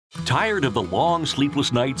Tired of the long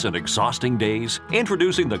sleepless nights and exhausting days?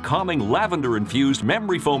 Introducing the calming lavender-infused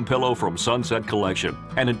memory foam pillow from Sunset Collection.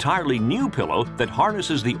 An entirely new pillow that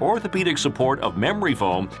harnesses the orthopedic support of memory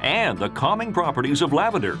foam and the calming properties of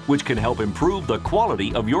lavender, which can help improve the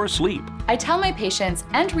quality of your sleep. I tell my patients,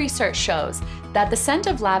 and research shows, that the scent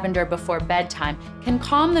of lavender before bedtime can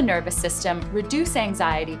calm the nervous system, reduce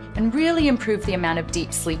anxiety, and really improve the amount of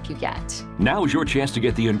deep sleep you get. Now's your chance to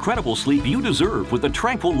get the incredible sleep you deserve with the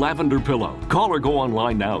tranquil lavender pillow. Call or go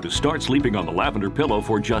online now to start sleeping on the lavender pillow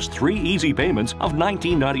for just 3 easy payments of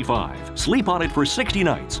 $19.95. Sleep on it for 60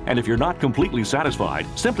 nights, and if you're not completely satisfied,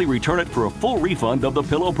 simply return it for a full refund of the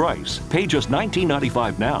pillow price. Pay just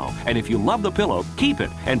 $19.95 now, and if you love the pillow, keep it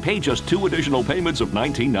and pay just 2 additional payments of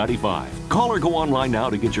 $19.95. Call or go online now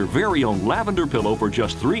to get your very own lavender pillow for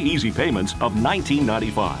just 3 easy payments of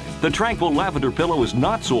 $19.95. The tranquil lavender pillow is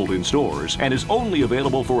not sold in stores and is only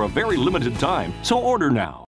available for a very limited time, so order now.